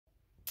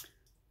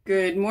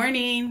Good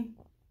morning.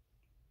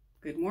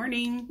 Good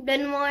morning.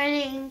 Good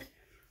morning.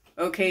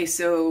 Okay,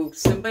 so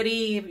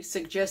somebody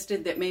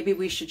suggested that maybe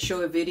we should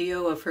show a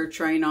video of her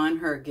trying on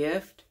her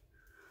gift.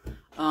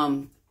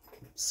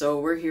 So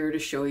we're here to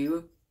show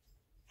you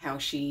how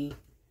she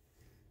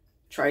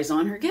tries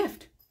on her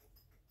gift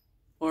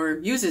or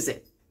uses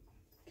it.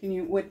 Can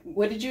you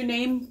what did you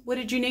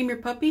name your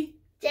puppy?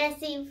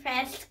 Jessie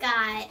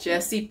Prescott.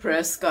 Jessie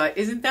Prescott.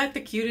 Isn't that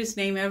the cutest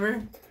name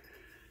ever?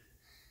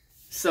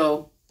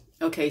 So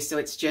okay, so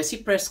it's Jessie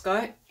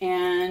Prescott,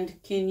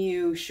 and can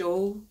you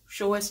show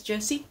us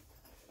Jessie?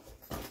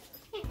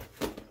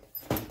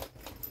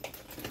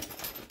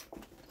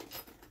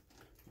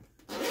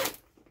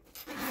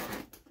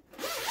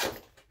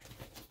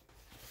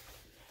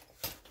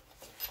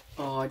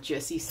 Oh,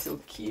 Jessie's so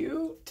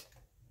cute.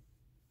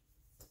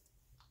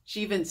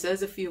 She even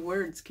says a few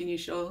words. Can you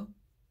show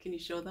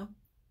them?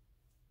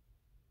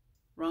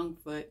 Wrong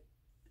foot.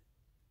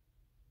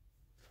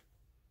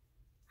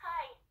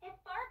 Hi, it's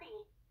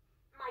Barbie.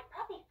 My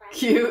puppy friend.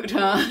 Cute,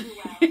 huh?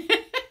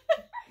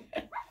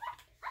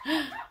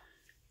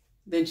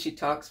 Then she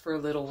talks for a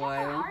little Check her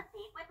while.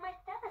 heartbeat with my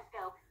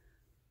stethoscope.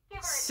 Give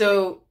her a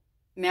So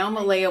now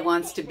Malaya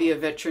wants to be a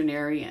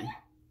veterinarian.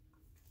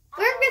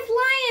 Work with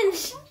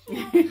lions.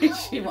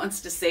 She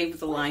wants to save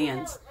the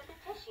lions. with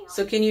the tissue.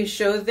 So can you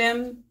show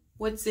them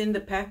what's in the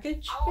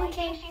package Oh, I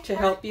Okay. think she's to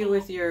help you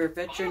with thirsty. your Have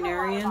a water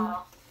veterinarian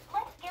bottle.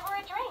 Let's give her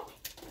a drink.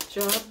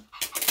 job?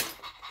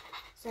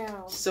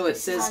 So So it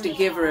says to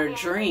give her a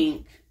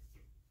drink.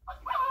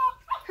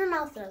 her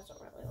mouth doesn't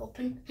really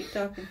open. Keep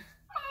talking.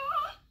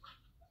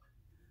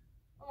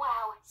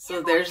 Wow. So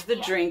you're there's the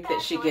going to be a drink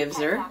that she fabulous gives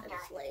pet her. doctor.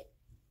 It's like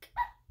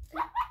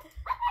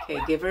Okay,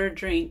 give her a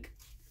drink.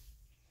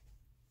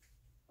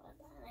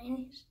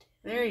 lines.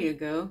 There you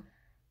go.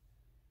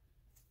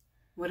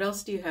 What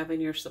else do you have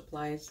in your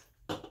supplies?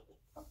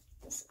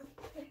 This one.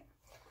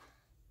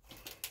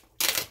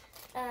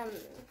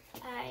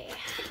 I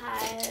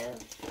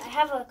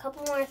have a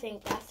couple more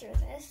things after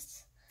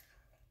this.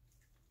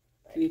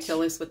 Can you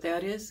tell us what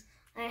that is?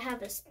 I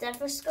have a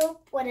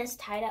stethoscope when it's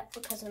tied up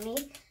because of me.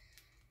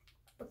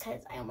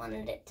 Because I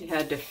wanted it to You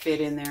had to fit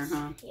in there,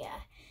 huh? Yeah.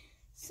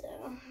 So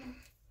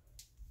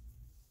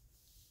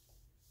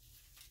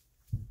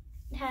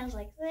it has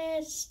like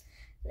this.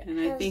 It And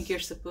I has- think you're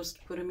supposed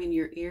to put them in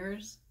your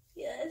ears.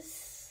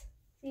 yes,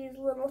 these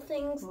little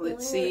things. Well,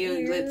 let's go see in you.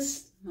 your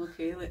ears.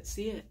 Let's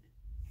see it.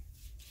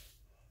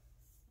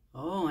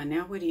 Oh, and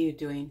now what are you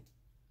doing?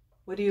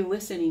 What are you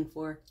listening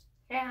for?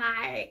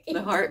 Hi.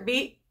 The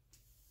heartbeat?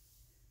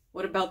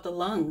 What about the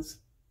lungs?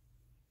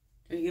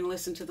 Are you going to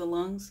listen to the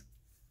lungs?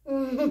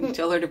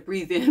 Tell her to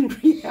breathe in,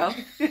 breathe out.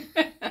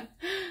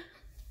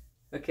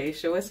 Okay,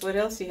 show us what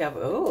else you have.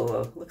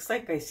 Oh, looks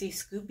like I see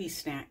Scooby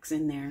snacks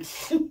in there.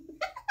 Those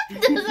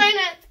are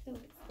not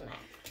Scooby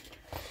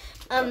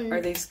snacks.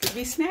 Are they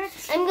Scooby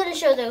snacks? I'm gonna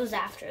show those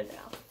after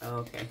though. Oh,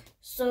 okay.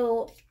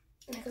 So,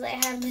 because I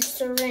have this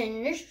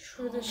syringe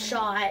for the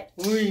shot,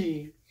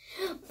 Whee.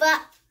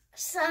 but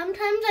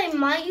sometimes I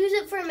might use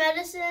it for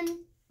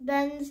medicine.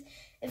 Depends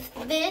if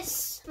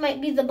this might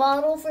be the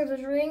bottle for the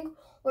drink,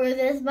 or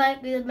this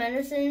might be the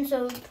medicine.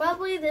 So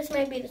probably this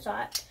might be the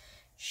shot.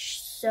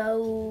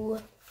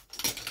 So,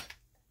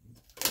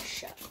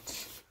 shut.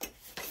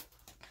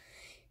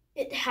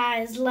 It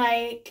has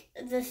like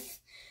this.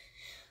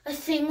 A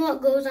thing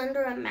what goes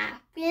under a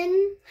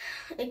napkin.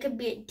 It could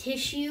be a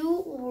tissue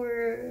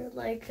or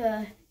like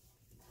a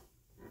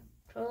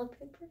toilet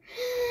paper.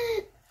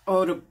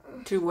 Oh,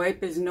 to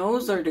wipe his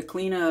nose or to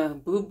clean a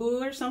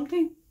boo-boo or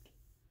something?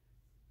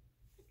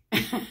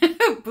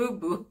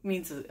 Boo-boo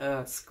means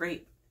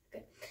scrape.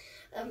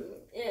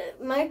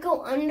 It might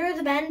go under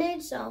the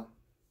Band-Aid, so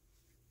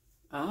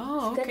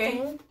Oh, good okay.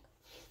 thing.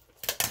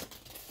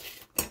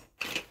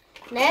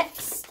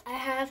 Next, I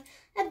have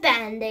a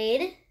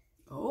Band-Aid.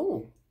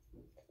 Oh,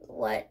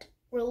 What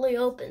really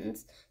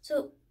opens.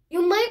 So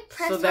you might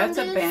press so that's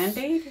on a this.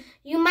 Band-Aid?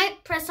 You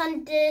might press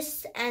on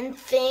this and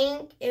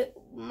think it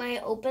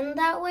might open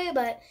that way,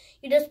 but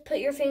you just put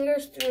your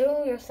fingers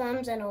through your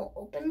thumbs and it'll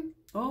open.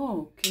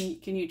 Oh,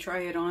 can you try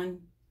it on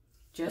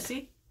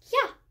Jessie?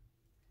 Yeah.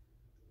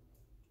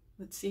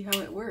 Let's see how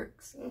it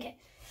works. Okay.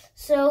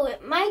 So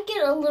it might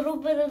get a little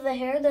bit of the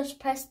hair that's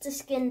pressed the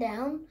skin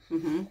down,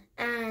 Mm-hmm.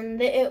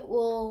 and it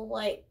will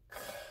like.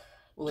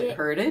 Will it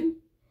hurt it?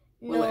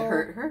 Will it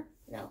hurt her?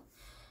 No.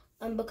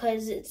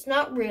 Because it's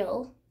not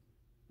real.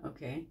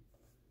 Okay.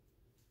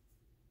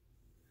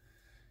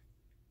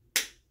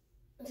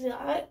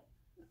 That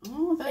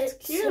Oh, that's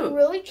it's cute.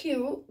 really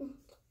cute.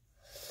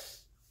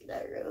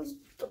 There goes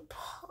the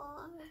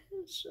paws.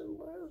 And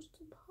where's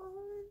the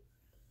paws?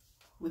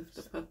 Lift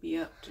the puppy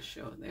up to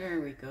show. There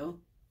we go.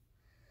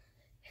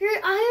 Her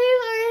eyes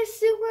are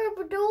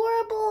super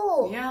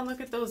adorable. Yeah,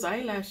 look at those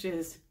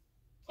eyelashes.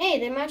 Hey,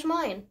 they match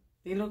mine.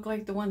 They look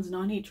like the ones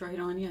Nani tried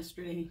on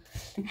yesterday.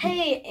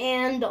 Hey,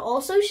 and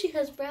also she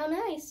has brown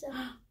eyes. So.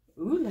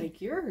 Ooh,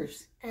 like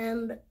yours.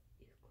 And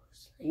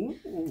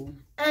Ooh,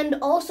 and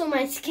also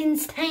my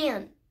skin's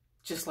tan.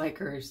 just like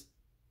hers.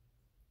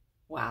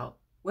 Wow.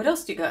 What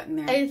else do you got in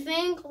there? I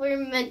think we're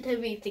meant to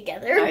be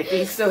together. I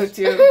think so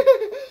too.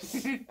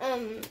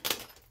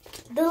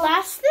 The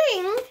last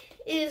thing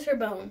is her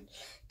bone.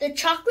 The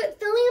chocolate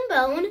filling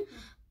bone,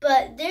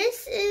 but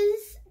this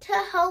is to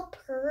help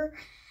her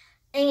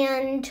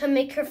and to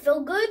make her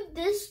feel good.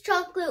 This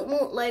chocolate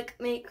won't like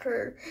make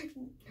her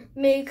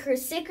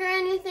sick or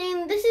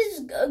anything. This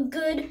is a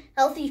good,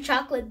 healthy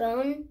chocolate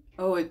bone.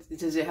 Oh,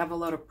 does it have a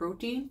lot of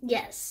protein?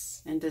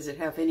 Yes. And does it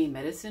have any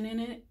medicine in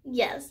it?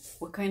 Yes.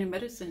 What kind of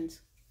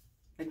medicines?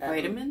 Like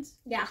vitamins?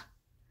 Yeah.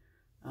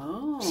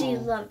 Oh. She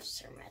loves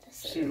her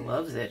medicine. She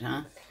loves it,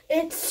 huh?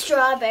 It's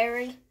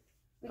strawberry.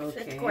 Mixed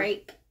Okay. with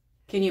grape.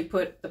 Can you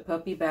put the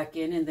puppy back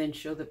in and then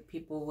show the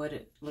people what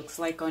it looks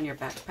like on your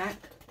backpack?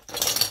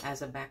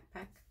 As a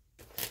backpack.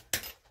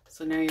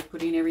 So now you're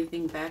putting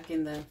everything back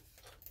in the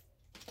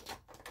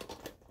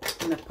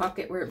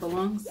pocket where it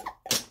belongs?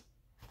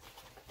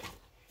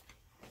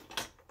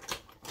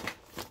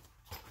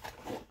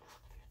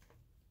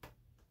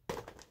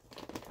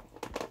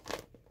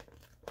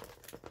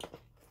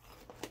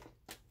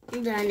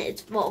 And then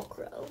it's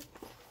Velcro.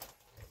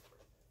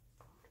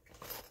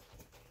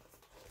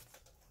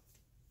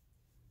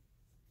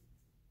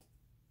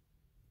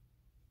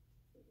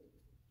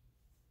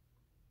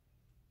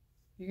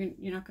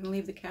 You're not going to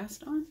leave the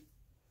cast on?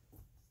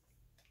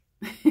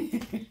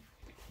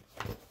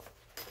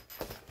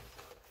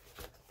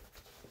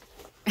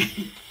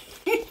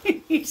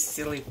 You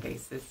silly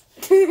faces.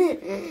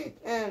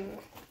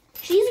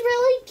 She's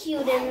really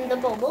cute in the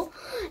bubble.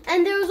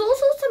 And there was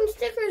also some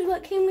stickers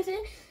what came with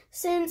it.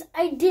 Since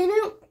I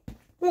didn't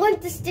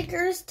want the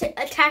stickers to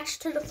attach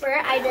to the fur,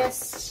 I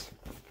just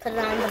put it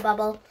on the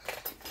bubble.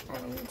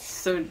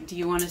 So do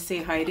you want to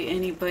say hi to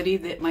anybody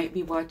that might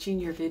be watching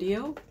your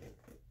video?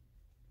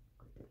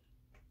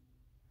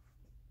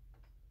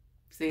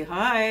 Say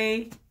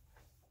hi.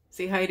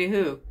 Say hi to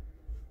who?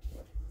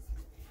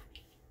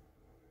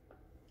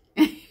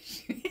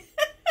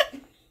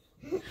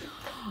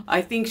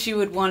 I think she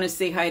would want to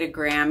say hi to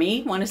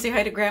Grammy. Want to say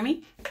hi to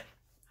Grammy?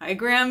 Hi,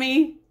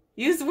 Grammy.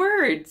 Use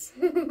words.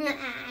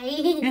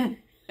 Hi.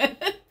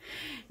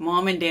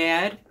 Mom and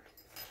Dad.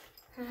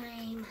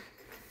 Hi.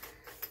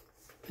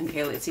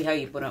 Okay, let's see how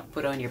you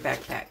put on your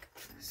backpack.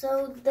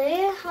 So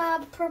they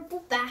have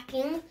purple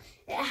backing.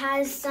 It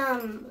has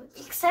some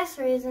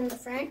accessories in the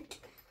front.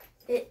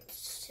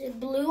 It's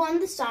blue on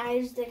the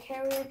sides. The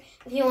carrier,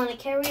 if you want to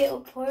carry it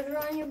or put it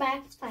on your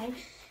back, it's fine.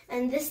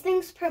 And this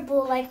thing's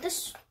purple, like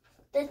this.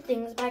 The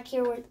things back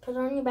here where it's put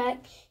on your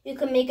back. You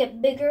can make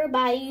it bigger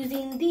by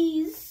using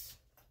these.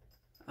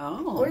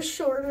 Oh. Or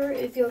shorter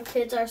if your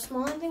kids are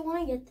small and they want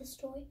to get this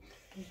toy.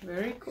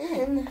 Very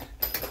cool. And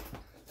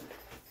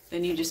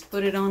then you just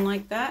put it on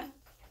like that.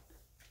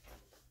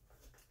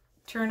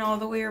 Turn all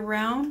the way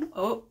around.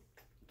 Oh,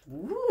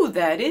 ooh,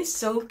 that is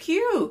so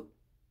cute.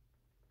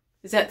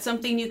 Is that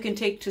something you can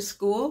take to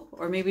school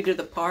or maybe to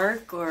the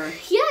park or?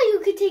 yeah,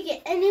 you could take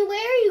it anywhere.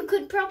 You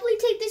could probably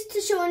take this to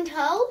show and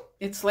tell.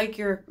 It's like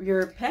your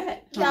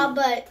pet. Huh? Yeah,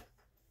 but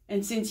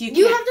and since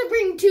you have to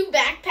bring 2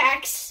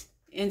 backpacks.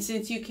 And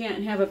since you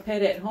can't have a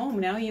pet at home,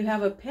 now you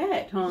have a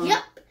pet, huh?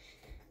 Yep.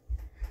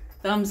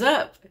 Thumbs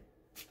up.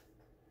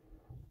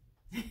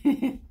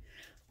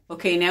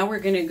 Okay, now we're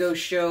going to go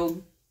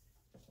show.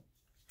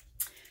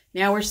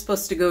 Now we're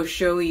supposed to go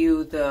show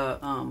you the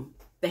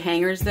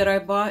hangers that I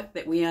bought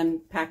that we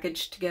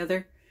unpackaged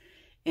together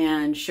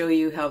and show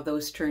you how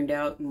those turned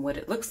out and what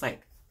it looks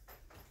like.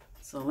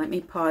 So let me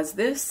pause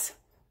this.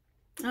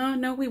 Oh,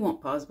 no, we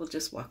won't pause. We'll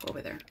just walk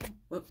over there.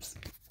 Whoops.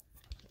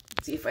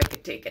 Let's see if I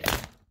could take it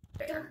out.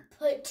 There.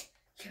 Put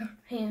your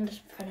hand in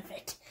front of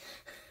it.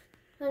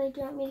 Honey, do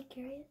you want me to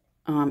carry it?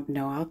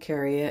 No, I'll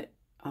carry it.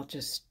 I'll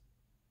just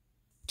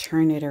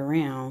turn it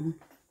around.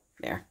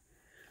 There.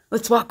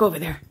 Let's walk over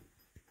there.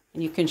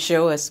 And you can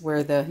show us where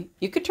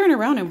you could turn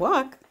around and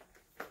walk.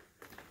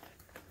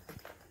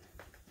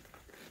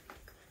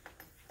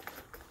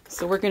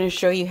 So we're going to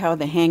show you how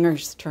the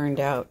hangers turned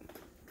out.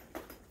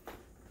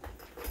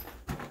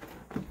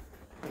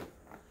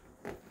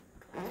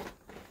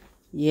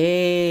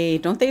 Yay!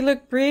 Don't they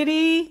look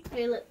pretty?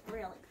 They look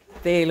really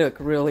cute. They look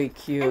really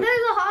cute. And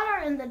there's a hot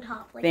heart in the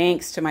top. Like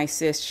Thanks to my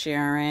sis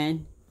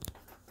Sharon.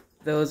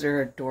 Those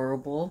are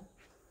adorable.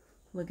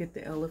 Look at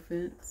the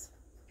elephants.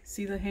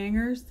 See the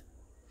hangers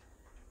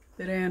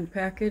that I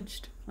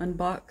unpackaged,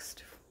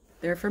 unboxed?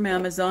 They're from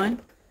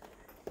Amazon.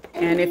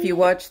 And if you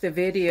watch the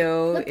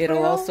video,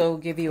 it'll also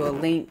give you a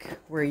link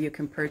where you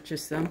can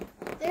purchase them.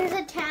 There's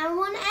a tan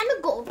one and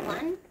a gold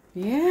one.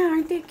 Yeah,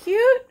 aren't they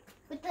cute?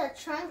 With the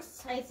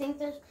trunks, I think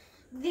there's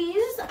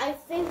these. I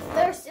think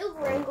they're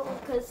silver and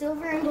gold because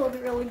silver and gold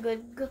are really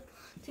good go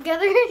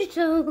together.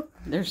 So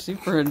they're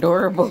super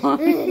adorable.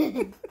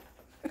 why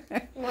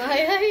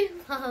are you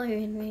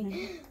following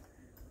me? I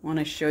want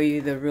to show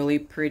you the really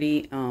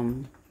pretty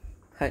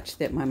hutch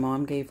that my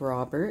mom gave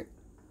Robert,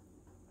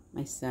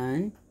 my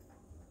son.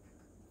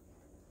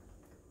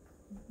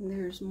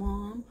 There's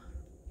Mom.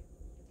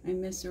 I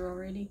miss her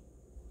already.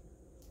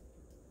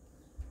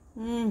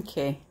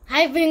 Okay.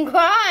 I've been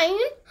crying.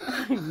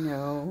 I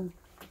know.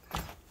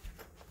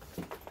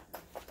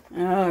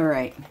 All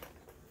right.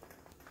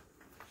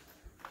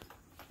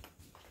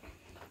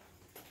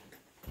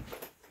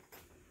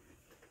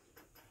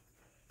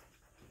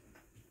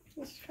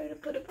 Let's try to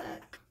put it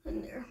back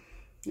in there.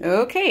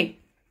 Okay.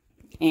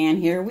 And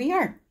here we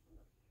are.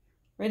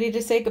 Ready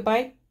to say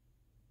goodbye?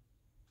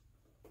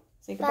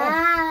 Say goodbye.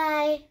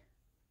 Bye.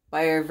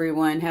 Bye,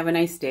 everyone. Have a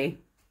nice day.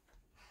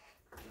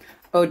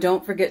 Oh,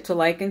 don't forget to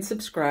like and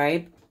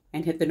subscribe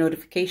and hit the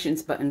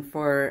notifications button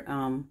for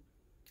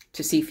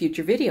to see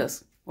future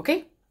videos.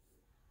 Okay?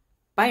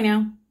 Bye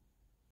now.